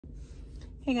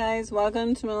Hey guys,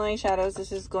 welcome to Moonlight Shadows.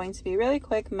 This is going to be really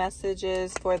quick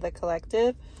messages for the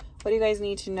collective. What do you guys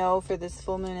need to know for this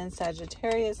full moon in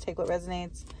Sagittarius? Take what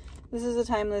resonates. This is a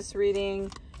timeless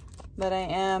reading, but I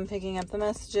am picking up the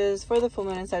messages for the full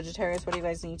moon in Sagittarius. What do you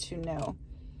guys need to know?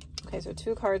 Okay, so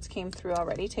 2 cards came through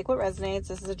already. Take what resonates.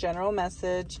 This is a general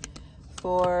message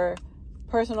for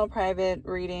personal private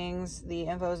readings. The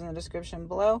info is in the description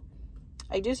below.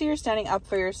 I do see you're standing up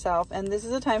for yourself, and this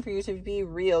is a time for you to be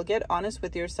real. Get honest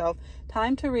with yourself.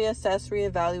 Time to reassess,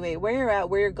 reevaluate where you're at,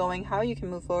 where you're going, how you can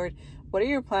move forward. What are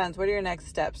your plans? What are your next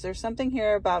steps? There's something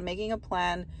here about making a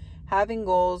plan, having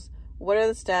goals. What are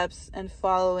the steps, and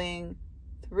following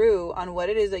through on what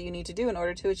it is that you need to do in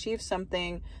order to achieve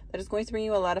something that is going to bring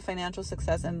you a lot of financial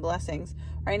success and blessings.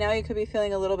 Right now, you could be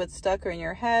feeling a little bit stuck or in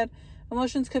your head.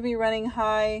 Emotions could be running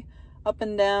high, up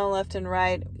and down, left and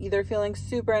right, either feeling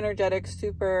super energetic,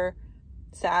 super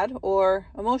sad, or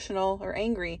emotional or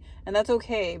angry. And that's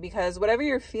okay, because whatever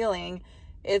you're feeling,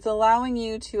 it's allowing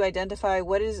you to identify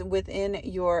what is within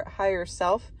your higher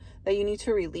self that you need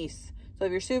to release. So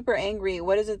if you're super angry,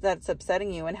 what is it that's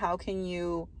upsetting you, and how can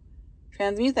you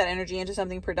transmute that energy into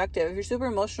something productive? If you're super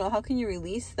emotional, how can you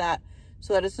release that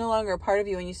so that it's no longer a part of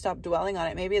you and you stop dwelling on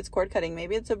it? Maybe it's cord cutting,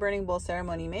 maybe it's a burning bowl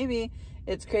ceremony, maybe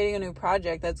it's creating a new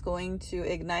project that's going to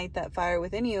ignite that fire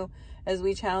within you as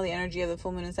we channel the energy of the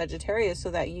full moon in Sagittarius, so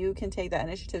that you can take that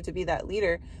initiative to be that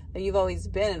leader that you've always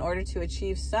been in order to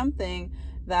achieve something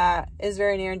that is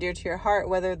very near and dear to your heart,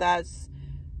 whether that's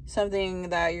something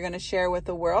that you're going to share with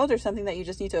the world or something that you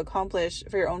just need to accomplish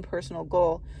for your own personal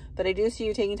goal. But I do see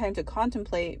you taking time to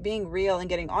contemplate, being real and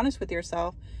getting honest with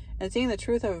yourself, and seeing the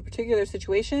truth of a particular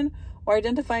situation, or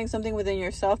identifying something within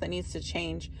yourself that needs to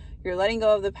change. You're letting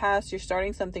go of the past. You're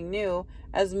starting something new,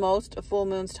 as most full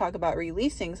moons talk about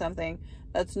releasing something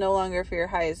that's no longer for your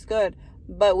highest good.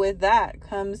 But with that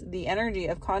comes the energy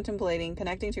of contemplating,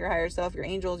 connecting to your higher self, your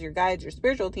angels, your guides, your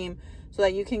spiritual team, so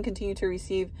that you can continue to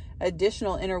receive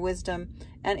additional inner wisdom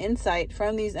and insight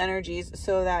from these energies,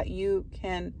 so that you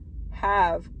can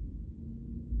have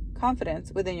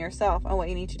confidence within yourself on what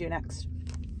you need to do next.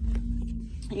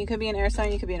 You could be an air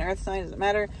sign, you could be an earth sign, doesn't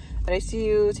matter. But I see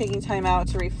you taking time out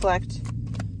to reflect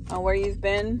on where you've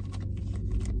been,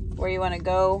 where you want to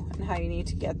go, and how you need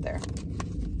to get there.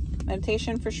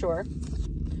 Meditation for sure.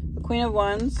 The Queen of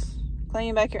Wands,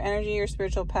 claiming back your energy, your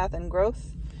spiritual path, and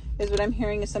growth is what I'm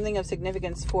hearing is something of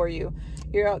significance for you.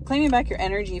 You're claiming back your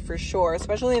energy for sure,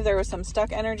 especially if there was some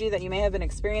stuck energy that you may have been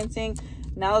experiencing.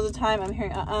 Now is the time. I'm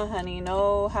hearing, honey,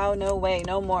 no, how, no way,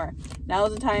 no more. Now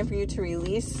is the time for you to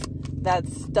release that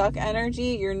stuck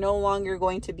energy. You're no longer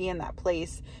going to be in that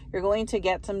place. You're going to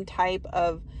get some type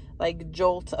of like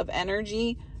jolt of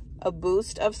energy, a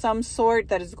boost of some sort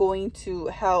that is going to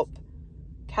help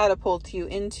catapult you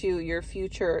into your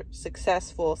future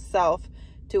successful self,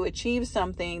 to achieve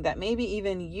something that maybe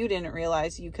even you didn't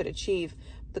realize you could achieve.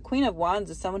 The Queen of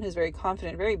Wands is someone who's very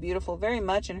confident, very beautiful, very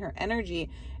much in her energy,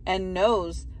 and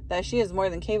knows that she is more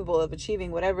than capable of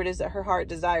achieving whatever it is that her heart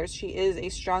desires. She is a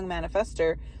strong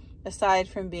manifester, aside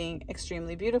from being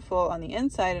extremely beautiful on the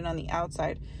inside and on the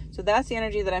outside. So that's the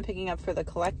energy that I'm picking up for the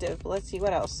collective. But let's see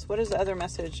what else. What is the other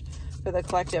message for the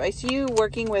collective? I see you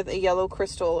working with a yellow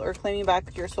crystal, or claiming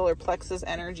back your solar plexus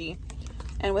energy.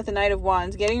 And with the Knight of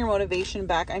Wands, getting your motivation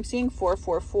back. I'm seeing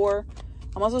 444.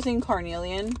 I'm also seeing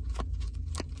carnelian.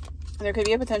 There could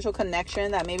be a potential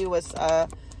connection that maybe was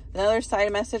another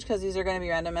side message, because these are going to be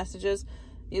random messages.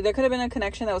 There could have been a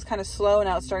connection that was kind of slow, and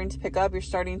now it's starting to pick up. You're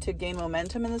starting to gain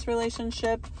momentum in this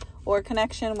relationship or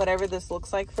connection, whatever this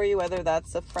looks like for you, whether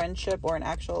that's a friendship or an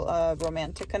actual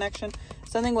romantic connection.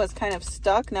 Something was kind of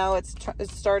stuck. Now it's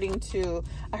starting to,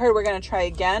 I heard we're going to try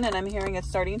again, and I'm hearing it's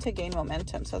starting to gain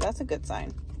momentum. So that's a good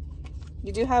sign.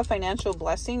 You do have financial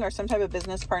blessing, or some type of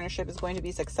business partnership is going to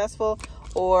be successful,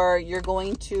 or you're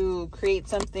going to create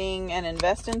something and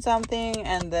invest in something,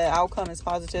 and the outcome is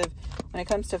positive when it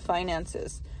comes to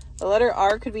finances. The letter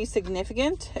R could be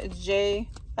significant. J,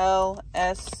 L,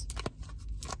 S,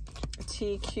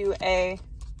 T, Q, A.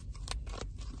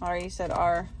 Already said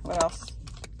R. What else?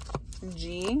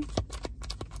 G,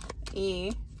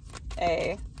 E,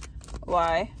 A,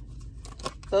 Y.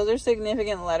 Those are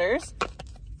significant letters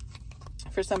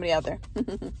for somebody out there.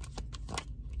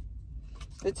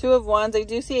 The Two of Wands, I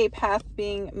do see a path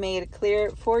being made clear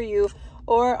for you,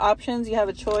 or options. You have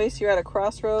a choice. You're at a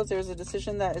crossroads. There's a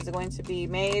decision that is going to be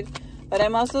made. But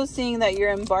I'm also seeing that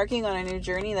you're embarking on a new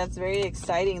journey that's very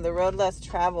exciting. The road less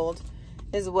traveled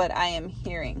is what I am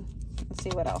hearing. Let's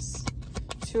see what else.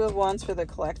 Two of Wands for the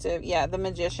collective. Yeah, the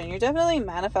Magician. You're definitely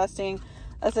manifesting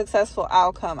a successful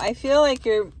outcome. I feel like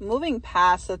you're moving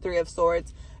past the Three of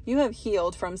Swords. you have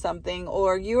healed from something,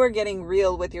 or you are getting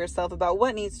real with yourself about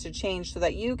what needs to change so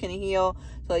that you can heal,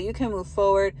 so that you can move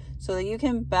forward, so that you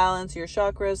can balance your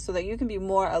chakras, so that you can be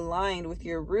more aligned with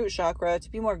your root chakra,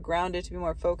 to be more grounded, to be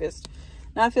more focused,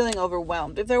 not feeling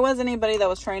overwhelmed. If there was anybody that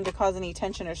was trying to cause any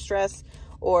tension or stress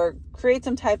or create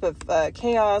some type of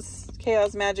chaos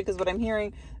magic is what I'm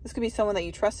hearing. This could be someone that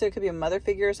you trusted. It could be a mother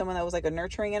figure, someone that was like a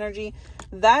nurturing energy.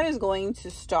 That is going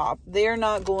to stop. They're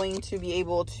not going to be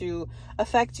able to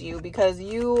affect you because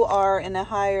you are in a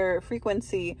higher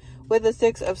frequency with the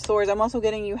Six of Swords. I'm also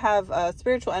getting you have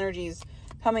spiritual energies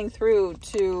coming through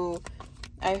to,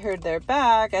 I heard they're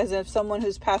back, as if someone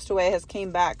who's passed away has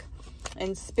came back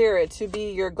in spirit to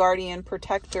be your guardian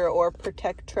protector or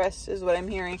protectress is what I'm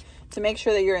hearing, to make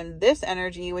sure that you're in this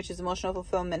energy, which is emotional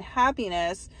fulfillment,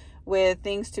 happiness, with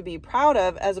things to be proud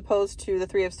of, as opposed to the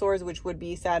Three of Swords, which would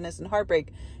be sadness and heartbreak.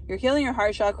 You're healing your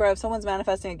heart chakra. If someone's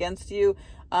manifesting against you,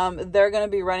 they're going to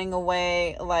be running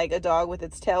away like a dog with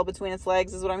its tail between its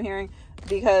legs is what I'm hearing,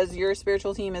 because your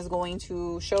spiritual team is going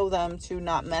to show them to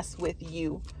not mess with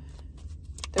you.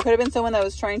 There could have been someone that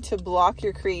was trying to block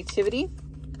your creativity,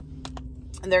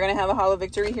 and they're going to have a hollow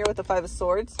victory here with the Five of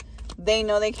Swords. They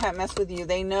know they can't mess with you.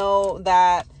 They know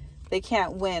that they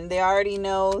can't win. They already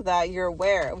know that you're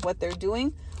aware of what they're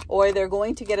doing, or they're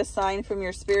going to get a sign from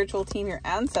your spiritual team. Your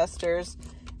ancestors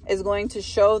is going to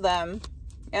show them,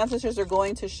 ancestors are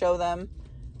going to show them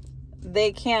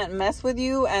they can't mess with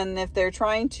you. And if they're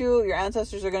trying to, your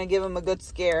ancestors are going to give them a good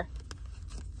scare,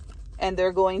 and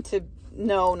they're going to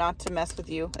know not to mess with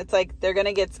you. It's like they're going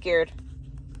to get scared.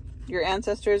 Your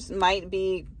ancestors might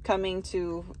be coming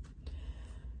to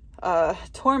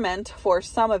torment for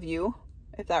some of you,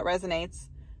 if that resonates.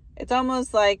 It's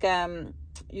almost like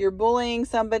you're bullying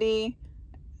somebody,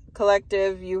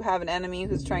 collective. You have an enemy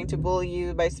who's trying to bully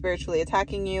you by spiritually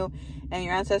attacking you, and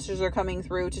your ancestors are coming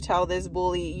through to tell this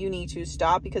bully, you need to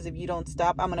stop, because if you don't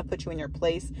stop, I'm going to put you in your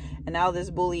place. And now this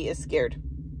bully is scared.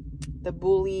 The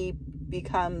bully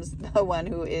becomes the one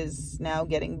who is now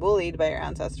getting bullied by your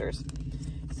ancestors.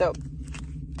 So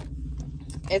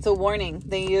it's a warning.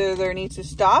 They either need to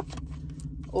stop,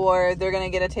 or they're going to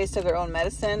get a taste of their own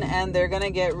medicine, and they're going to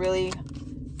get really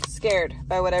scared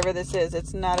by whatever this is.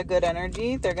 It's not a good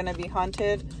energy. They're going to be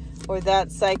haunted, or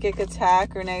that psychic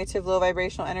attack or negative low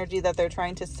vibrational energy that they're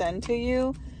trying to send to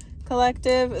you,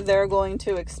 collective, they're going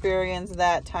to experience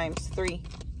that times 3.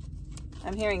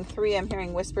 I'm hearing 3. I'm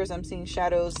hearing whispers. I'm seeing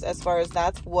shadows, as far as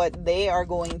that's what they are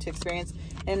going to experience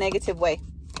in a negative way.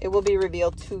 It will be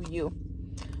revealed to you.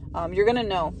 You're going to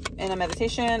know in a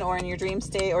meditation or in your dream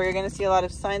state, or you're going to see a lot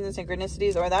of signs and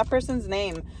synchronicities, or that person's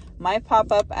name might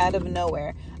pop up out of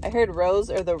nowhere. I heard Rose,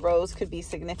 or the rose could be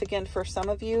significant for some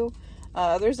of you.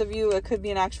 Others of you, it could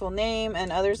be an actual name,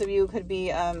 and others of you could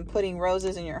be putting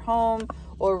roses in your home,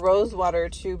 or rose water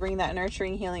to bring that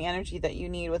nurturing, healing energy that you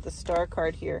need with the Star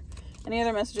card here. Any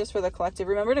other messages for the collective?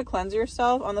 Remember to cleanse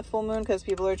yourself on the full moon, because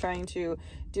people are trying to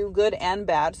do good and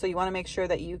bad. So you want to make sure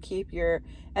that you keep your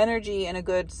energy in a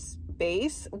good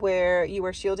space where you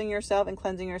are shielding yourself and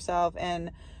cleansing yourself,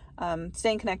 and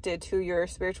staying connected to your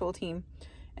spiritual team,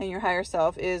 and your higher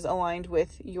self is aligned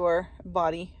with your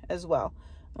body as well,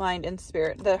 mind and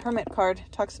spirit. The Hermit card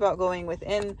talks about going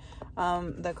within.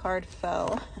 The card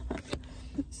fell.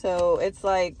 So it's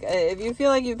like, if you feel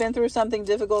like you've been through something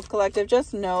difficult, collective,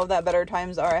 just know that better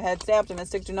times are ahead. Stay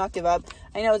optimistic. Do not give up.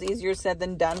 I know it's easier said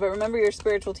than done, but remember, your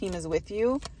spiritual team is with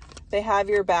you. They have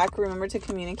your back. Remember to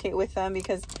communicate with them,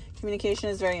 because communication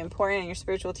is very important, and your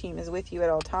spiritual team is with you at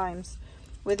all times.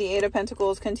 With the Eight of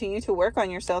Pentacles, continue to work on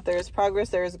yourself. There is progress.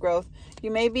 There is growth. You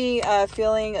may be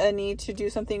feeling a need to do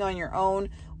something on your own,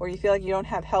 or you feel like you don't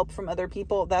have help from other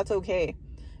people. That's okay.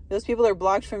 Those people are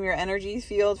blocked from your energy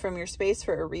field, from your space,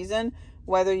 for a reason,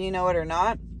 whether you know it or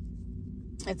not.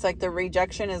 It's like the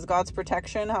rejection is God's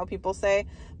protection, how people say,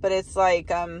 but it's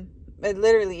like, it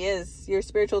literally is. Your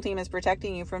spiritual team is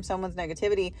protecting you from someone's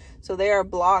negativity, so they are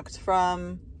blocked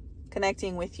from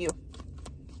connecting with you.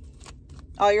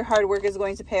 All your hard work is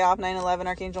going to pay off. 9/11,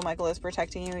 Archangel Michael is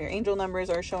protecting you. Your angel numbers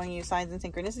are showing you signs and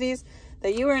synchronicities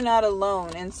that you are not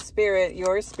alone in spirit.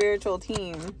 Your spiritual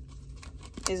team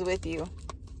is with you.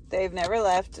 They've never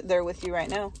left. They're with you right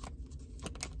now.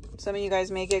 Some of you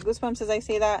guys may get goosebumps as I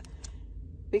say that,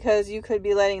 because you could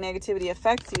be letting negativity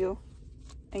affect you,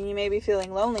 and you may be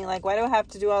feeling lonely. Like, why do I have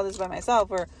to do all this by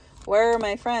myself? Or where are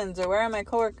my friends? Or where are my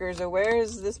coworkers? Or where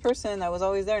is this person that was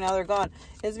always there? Now they're gone.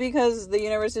 It's because the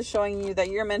universe is showing you that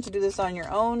you're meant to do this on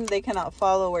your own. They cannot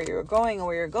follow where you're going, and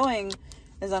where you're going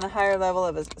is on a higher level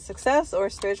of success or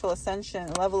spiritual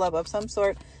ascension, level up of some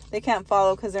sort. They can't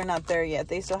follow because they're not there yet.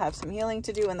 They still have some healing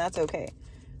to do, and that's okay.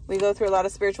 We go through a lot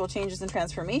of spiritual changes and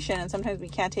transformation, and sometimes we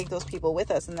can't take those people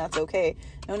with us, and that's okay.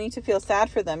 No need to feel sad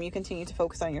for them. You continue to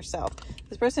focus on yourself.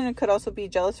 This person could also be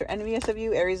jealous or envious of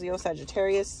you, Aries, Leo,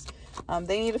 Sagittarius.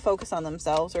 They need to focus on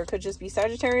themselves, or it could just be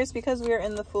Sagittarius because we are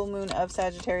in the full moon of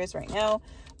Sagittarius right now.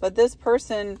 But this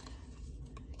person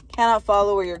cannot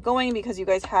follow where you're going because you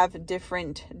guys have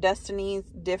different destinies,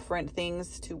 different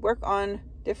things to work on,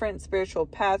 different spiritual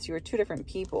paths. You are two different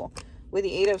people. With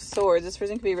the 8 of Swords, this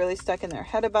person could be really stuck in their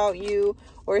head about you,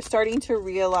 or starting to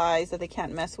realize that they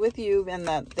can't mess with you and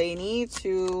that they need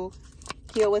to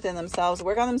heal within themselves,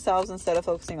 work on themselves instead of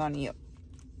focusing on you.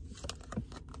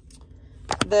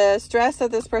 The stress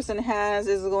that this person has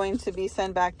is going to be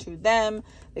sent back to them.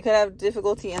 They could have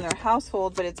difficulty in their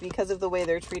household, but it's because of the way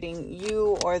they're treating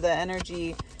you or the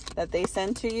energy that they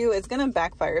send to you. It's going to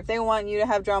backfire. If they want you to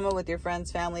have drama with your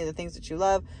friends, family, the things that you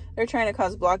love, they're trying to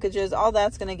cause blockages. All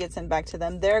that's going to get sent back to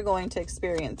them. They're going to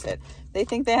experience it. They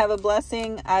think they have a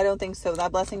blessing. I don't think so.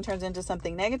 That blessing turns into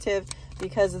something negative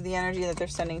because of the energy that they're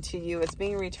sending to you. It's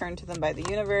being returned to them by the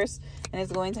universe, and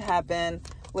it's going to happen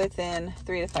within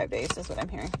 3 to 5 days is what I'm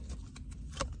hearing.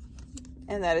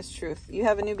 And that is truth. You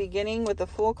have a new beginning with the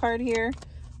Fool card here,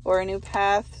 or a new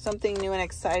path, something new and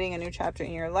exciting, a new chapter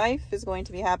in your life is going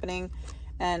to be happening,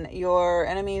 and your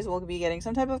enemies will be getting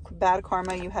some type of bad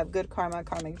karma. You have good karma,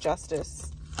 karmic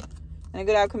justice, and a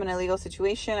good outcome in a legal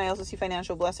situation. I also see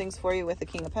financial blessings for you with the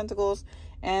King of Pentacles,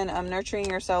 and nurturing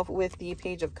yourself with the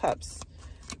Page of Cups,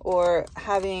 or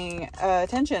having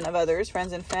attention of others,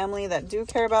 friends and family that do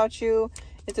care about you.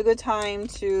 It's a good time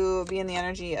to be in the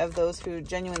energy of those who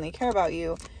genuinely care about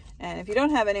you. And if you don't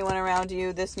have anyone around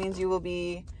you, this means you will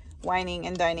be whining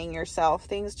and dining yourself.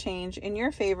 Things change in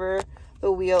your favor.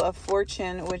 The Wheel of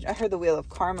Fortune, which I heard the Wheel of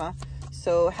Karma,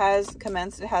 so has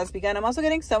commenced, it has begun. I'm also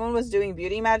getting someone was doing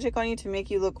beauty magic on you to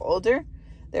make you look older.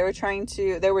 They were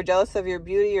jealous of your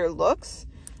beauty or looks.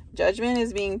 Judgment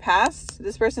is being passed.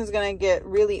 This person is going to get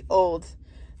really old.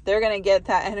 They're going to get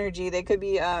that energy. They could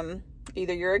be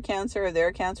either you're a Cancer or they're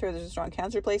a Cancer, or there's a strong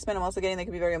Cancer placement. I'm also getting they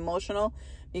could be very emotional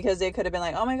because they could have been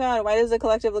like, oh my God, why does the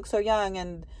collective look so young?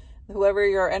 And whoever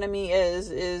your enemy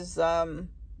is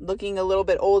looking a little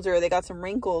bit older. They got some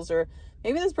wrinkles, or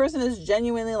maybe this person is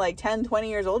genuinely like 10, 20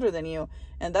 years older than you.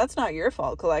 And that's not your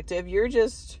fault, collective. You're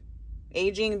just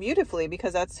aging beautifully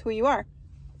because that's who you are.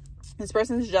 This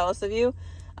person's jealous of you.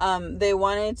 They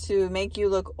wanted to make you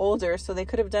look older, so they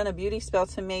could have done a beauty spell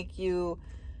to make you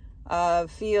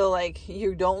feel like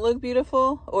you don't look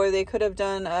beautiful, or they could have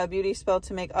done a beauty spell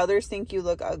to make others think you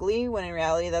look ugly, when in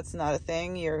reality that's not a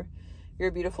thing. You're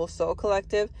a beautiful soul,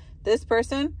 collective. This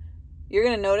person, you're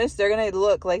going to notice they're going to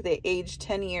look like they aged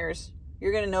 10 years.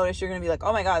 You're going to notice, you're going to be like,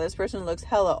 oh my God, this person looks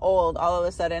hella old all of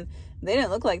a sudden. They didn't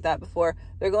look like that before.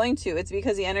 They're going to. It's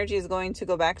because the energy is going to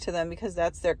go back to them because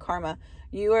that's their karma.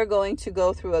 You are going to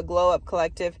go through a glow up,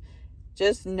 collective.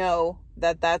 Just know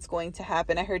that that's going to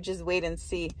happen. I heard just wait and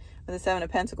see. With the 7 of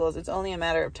Pentacles, it's only a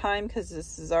matter of time because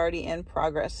this is already in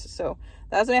progress. So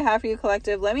that's what I have for you,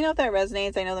 collective. Let me know if that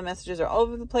resonates. I know the messages are all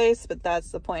over the place, but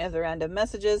that's the point of the random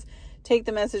messages. Take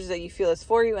the message that you feel is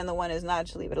for you, and the one is not,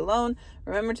 to leave it alone.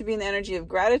 Remember to be in the energy of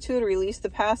gratitude, release the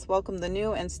past, welcome the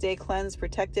new, and stay cleansed,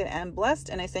 protected, and blessed.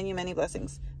 And I send you many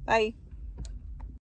blessings. Bye.